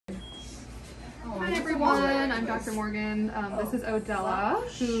Hi everyone, I'm Dr. Morgan. This is Odella,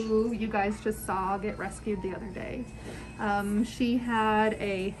 who you guys just saw get rescued the other day. She had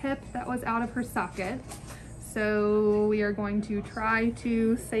a hip that was out of her socket, so we are going to try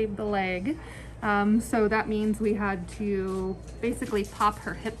to save the leg. So that means we had to basically pop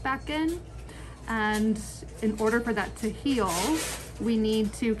her hip back in, and in order for that to heal, we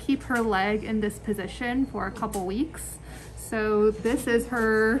need to keep her leg in this position for a couple weeks. So this is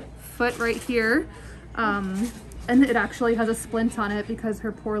her foot right here, and it actually has a splint on it because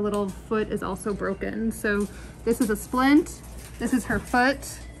her poor little foot is also broken. So this is a splint, this is her foot,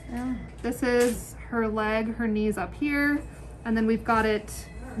 this is her leg, her knee's up here, and then we've got it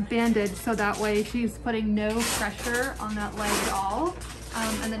bandaged so that way she's putting no pressure on that leg at all,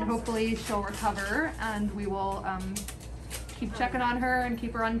 and then hopefully she'll recover, and we will keep checking on her and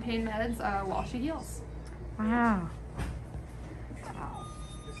keep her on pain meds while she heals. Wow.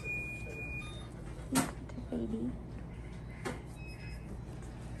 Baby.